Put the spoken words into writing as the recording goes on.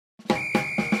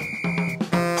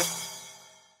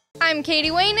I'm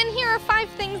Catie Wayne, and here are 5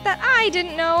 things that I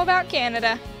didn't know about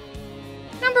Canada.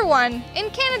 Number 1. In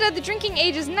Canada, the drinking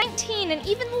age is 19 and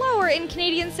even lower in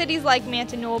Canadian cities like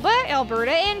Manitoba,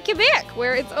 Alberta, and Quebec,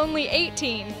 where it's only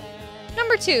 18.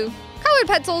 Number 2. Colored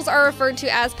pencils are referred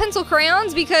to as pencil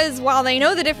crayons because while they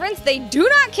know the difference, they do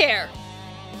not care.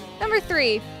 Number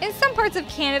 3. In some parts of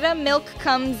Canada, milk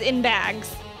comes in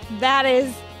bags. That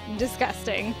is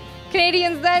disgusting.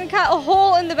 Canadians then cut a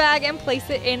hole in the bag and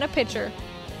place it in a pitcher.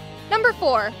 Number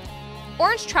 4.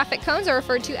 Orange traffic cones are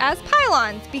referred to as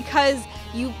pylons because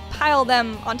you pile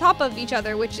them on top of each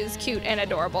other, which is cute and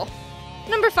adorable.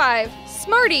 Number 5.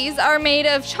 Smarties are made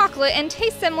of chocolate and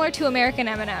taste similar to American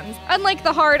M&Ms, unlike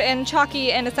the hard and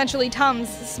chalky and essentially Tums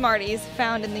Smarties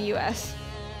found in the US.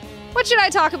 What should I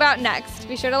talk about next?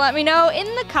 Be sure to let me know in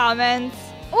the comments,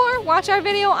 or watch our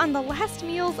video on the last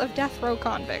meals of death row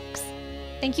convicts.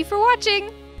 Thank you for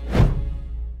watching!